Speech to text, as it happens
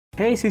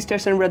Hey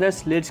sisters and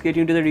brothers, let's get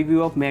into the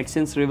review of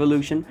Madsense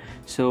Revolution.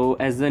 So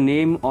as the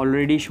name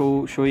already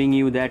showing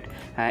you that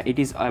it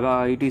is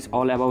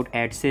all about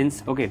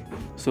AdSense. Okay,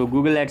 so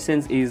Google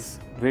AdSense is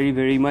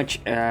very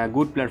much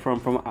good platform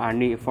for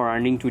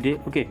earning today.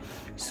 Okay,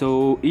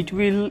 so it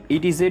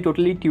is a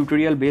totally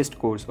tutorial based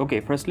course. Okay,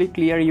 firstly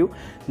let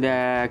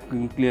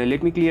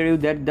me clear you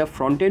that the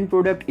front end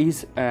product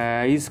is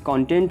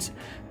content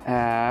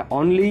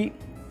only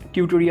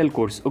tutorial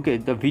course. Okay,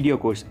 the video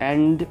course,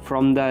 and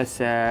from the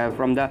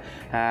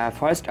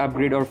first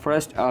upgrade or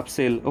first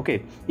upsell,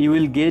 okay, you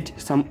will get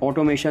some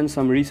automation,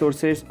 some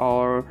resources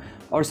or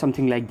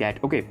something like that.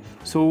 Okay,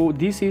 so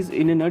this is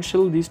in a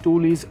nutshell, this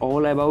tool is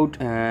all about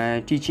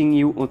teaching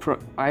you.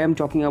 I am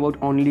talking about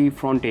only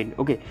front end.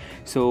 Okay,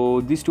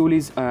 so this tool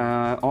is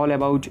all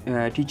about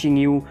teaching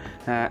you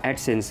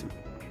AdSense,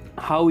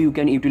 how you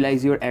can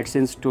utilize your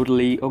AdSense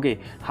totally. Okay,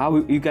 how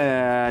you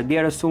can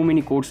there are so many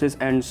courses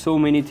and so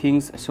many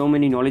things, so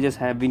many knowledges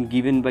have been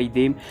given by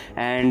them,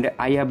 and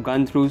I have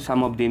gone through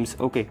some of them.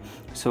 Okay,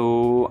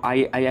 so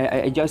I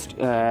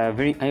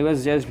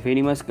was just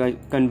very much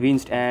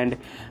convinced, and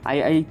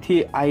I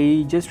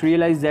just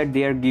realized that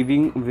they are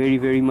giving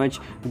very much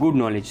good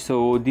knowledge.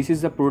 So this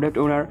is the product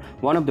owner,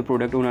 one of the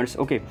product owners.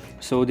 Okay,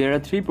 so there are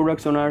three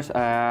product owners,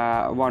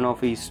 one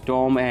of is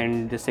Tom,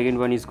 and the second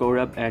one is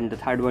Gaurav, and the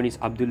third one is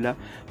Abdullah.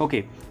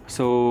 Okay,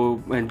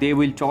 so they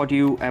will taught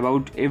you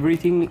about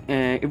everything,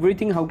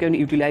 how can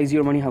utilize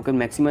your money, how can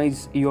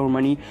maximize your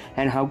money,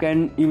 and how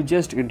can you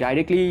just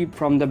directly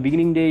from the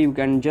beginning day you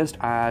can just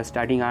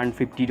starting earn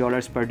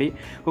 $50 per day.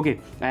 Okay,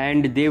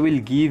 and they will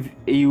give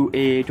you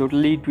a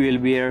totally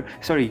 12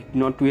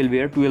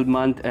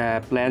 month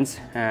plans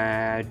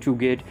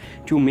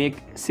to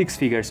make 6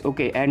 figures.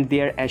 Okay, and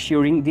they are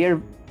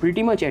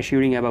pretty much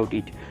assuring about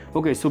it.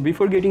 Okay, so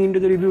before getting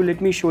into the review,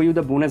 let me show you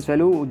the bonus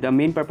value. The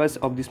main purpose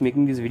of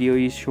making this video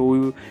is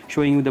showing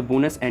you the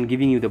bonus and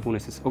giving you the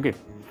bonuses. Okay,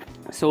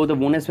 so the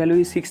bonus value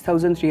is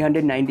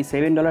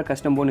 $6,397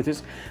 custom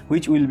bonuses,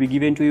 which will be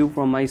given to you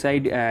from my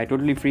side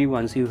totally free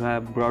once you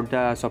have brought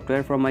the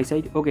software from my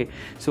side. Okay,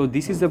 so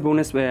this is the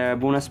bonus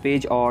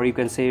page, or you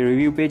can say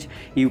review page.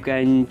 You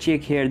can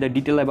check here the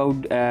detail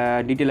about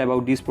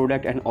this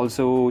product, and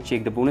also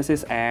check the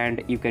bonuses,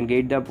 and you can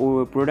get the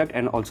product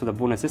and also the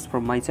bonuses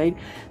from my side.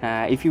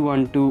 If you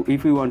want to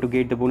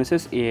get the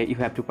bonuses, you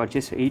have to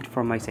purchase it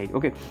from my side.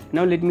 Okay,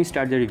 now let me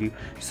start the review.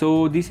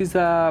 So this is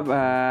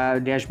the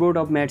dashboard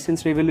of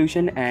Madsense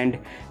Revolution, and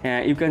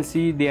you can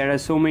see there are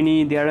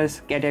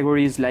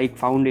categories like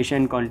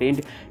foundation,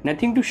 content,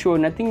 nothing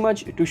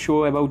much to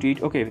show about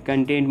it. Okay,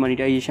 content,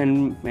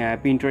 monetization,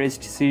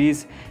 Pinterest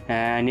series,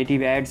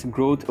 native ads,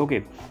 growth.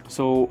 Okay,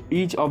 so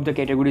each of the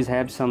categories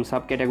have some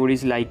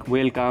subcategories like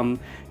welcome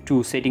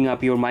to setting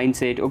up your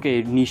mindset.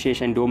 Okay,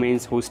 niches and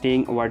domains,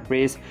 hosting,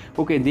 WordPress.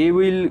 Okay, they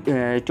will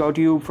taught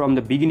you from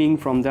the beginning,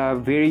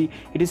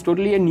 it is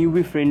totally a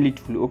newbie friendly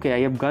tool. Okay, I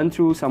have gone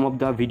through some of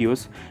the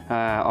videos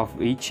of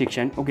each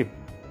section. Okay,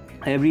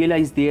 I have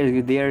realized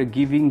they are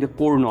giving the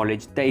core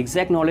knowledge, the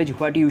exact knowledge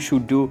what you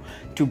should do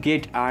to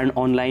earn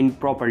online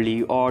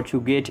properly, or to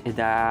get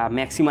the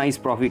maximum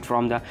profit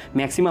from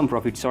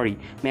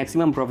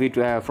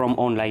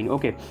online.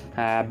 Okay,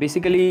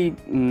 basically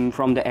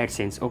from the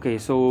AdSense. Okay,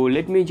 so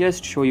let me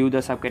just show you the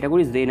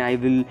subcategories, then I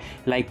will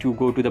like to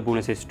go to the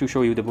bonuses to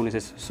show you the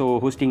bonuses. So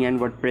hosting and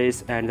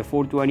WordPress, and the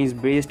fourth one is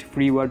best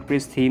free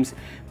WordPress themes,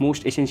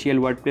 most essential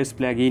WordPress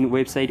plugin,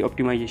 website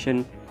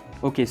optimization.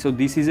 Okay, so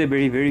this is a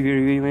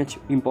very much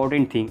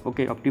important thing.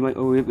 Okay,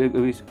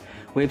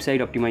 website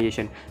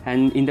optimization.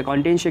 And in the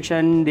content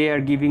section, they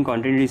are giving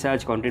content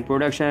research, content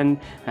production,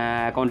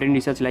 content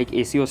research like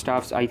SEO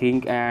stuffs, I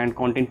think, and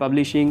content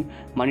publishing.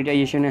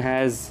 Monetization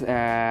has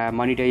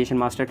monetization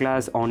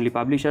masterclass, only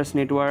publishers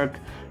network,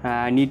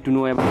 need to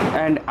know about.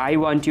 And I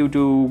want you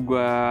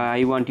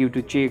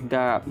to check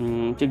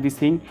this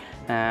thing.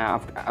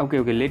 Okay,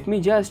 let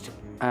me just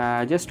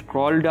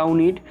scroll down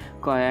it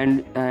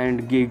and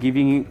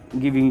giving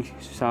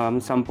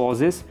some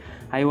pauses.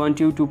 I want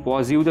you to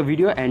pause the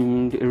video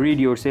and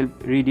read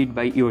it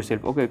by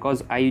yourself. Okay,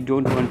 because I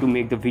don't want to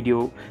make the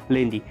video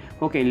lengthy.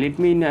 Okay, let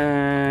me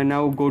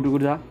now go to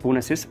the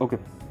bonuses. Okay,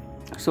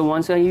 so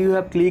once you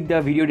have clicked the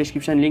video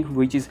description link,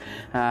 which is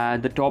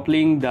the top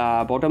link,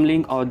 the bottom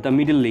link, or the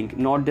middle link,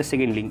 not the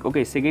second link.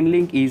 Okay, second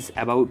link is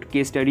about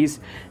case studies,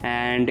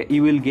 and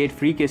you will get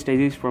free case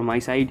studies from my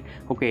side.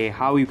 Okay,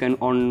 how you can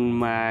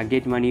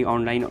get money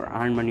online or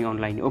earn money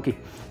online. Okay,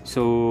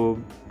 so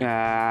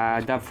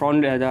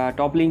the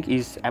top link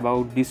is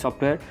about this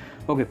software.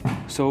 Okay,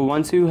 so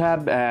once you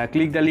have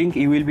clicked the link,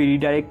 you will be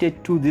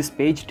redirected to this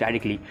page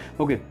directly.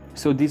 Okay,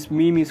 So this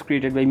meme is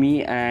created by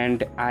me,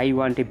 and I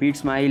want a big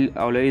smile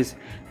always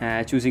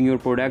choosing your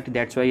product.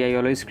 That's why I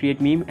always create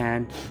meme,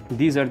 and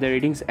these are the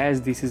ratings.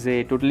 As this is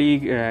a totally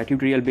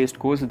tutorial based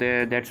course,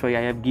 that's why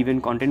I have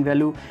given content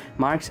value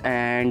marks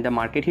and the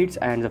market hits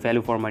and the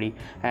value for money,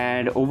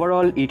 and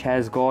overall it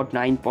has got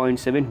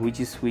 9.7, which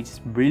is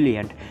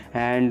brilliant.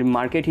 And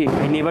market hit,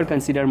 I never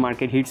consider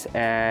market hits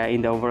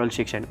in the overall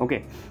section.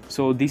 Okay,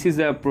 so this is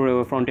the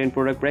front end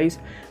product price.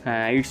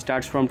 It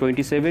starts from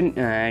 27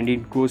 and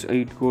it goes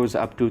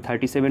up to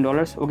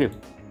 $37. Okay,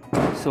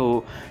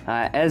 so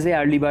as a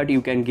early bird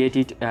you can get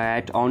it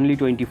at only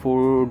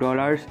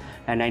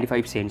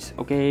 $24.95.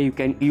 okay, you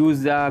can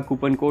use the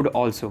coupon code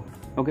also.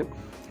 Okay,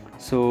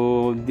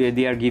 so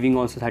they are giving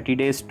also 30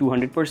 days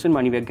 200%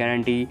 money back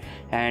guarantee,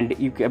 and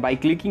by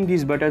clicking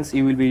these buttons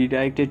you will be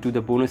redirected to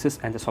the bonuses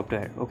and the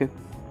software. Okay,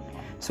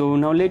 so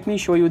now let me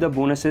show you the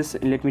bonuses.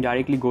 Let me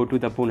directly go to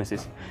the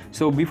bonuses.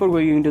 So before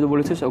going into the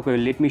bonuses, okay,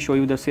 let me show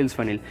you the sales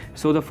funnel.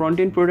 So the front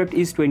end product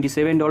is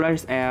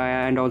 $27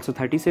 and also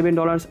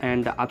 $37,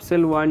 and the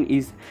upsell one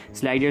is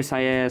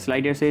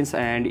SliderSense,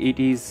 and it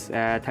is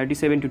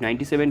 $37 to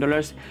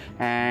 $97,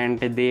 and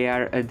they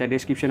are the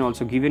description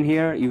also given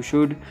here. You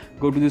should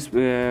go to this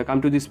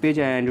come to this page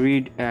and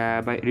read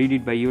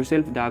it by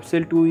yourself. The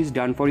upsell 2 is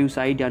done for you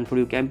site, done for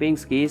you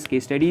campaigns, case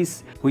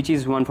studies, which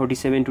is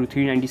 $147 to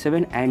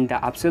 $397, and the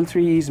upsell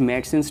 3 is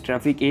Madsense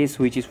Traffic Ace,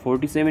 which is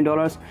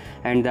 $47,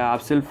 and the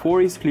upsell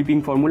 4 is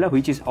Flipping Formula,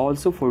 which is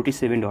also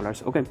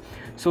 $47. Okay,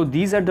 so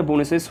these are the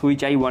bonuses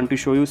which I want to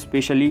show you,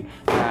 especially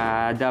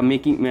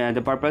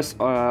the purpose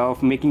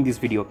of making this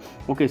video.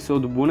 Okay, so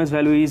the bonus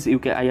value is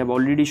I have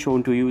already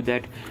shown to you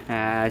that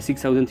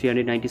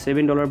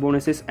 $6,397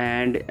 bonuses,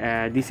 and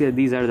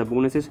these are the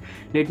bonuses.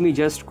 Let me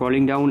just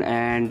scrolling down,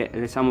 and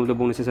some of the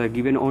bonuses are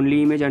given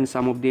only image and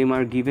some of them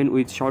are given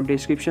with short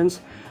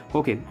descriptions.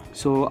 Okay,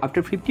 so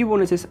after 50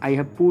 bonuses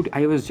I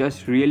was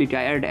just really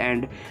tired,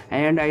 and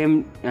I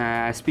am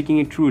speaking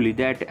it truly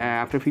that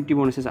after 50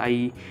 bonuses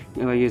I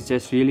was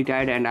just really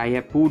tired, and I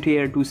have put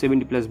here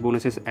 270 plus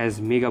bonuses as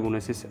mega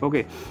bonuses.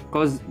 Okay,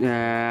 because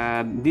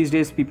these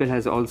days people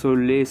has also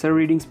lesser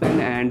reading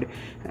span, and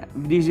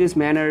these days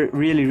men are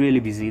really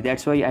busy.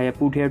 That's why I have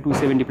put here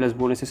 270 plus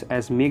bonuses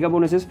as mega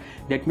bonuses.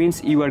 That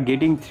means you are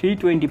getting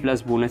 320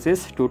 plus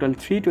bonuses, total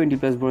 320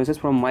 plus bonuses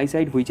from my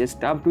side, which is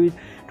stuffed with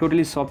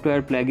totally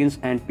software, plugins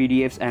and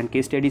PDFs and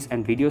case studies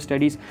and video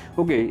studies.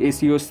 Okay,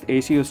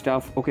 SEO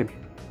stuff. Okay,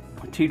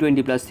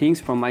 320 plus things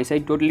from my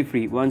side, totally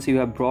free once you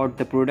have brought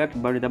the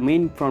product. But the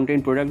main front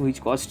end product,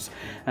 which costs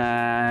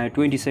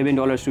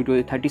 $27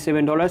 to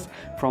 $37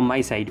 from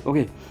my side.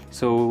 Okay,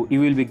 so you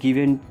will be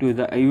given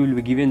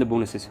the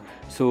bonuses.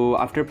 So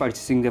after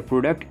purchasing the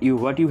product,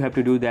 what you have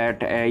to do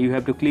that you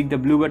have to click the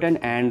blue button,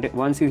 and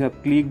once you have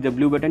clicked the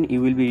blue button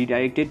you will be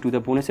redirected to the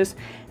bonuses,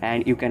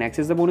 and you can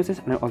access the bonuses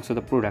and also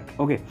the product.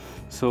 Okay,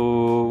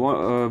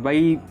 so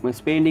by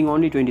spending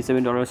only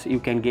 $27 you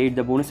can get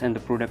the bonus and the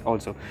product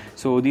also.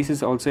 So this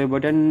is also a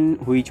button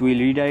which will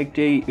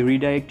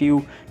redirect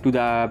you to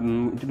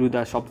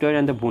the software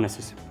and the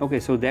bonuses. Okay,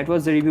 so that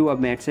was the review of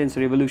Madsense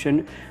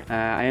Revolution.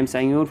 I am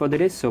signing out for the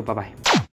day, so bye bye.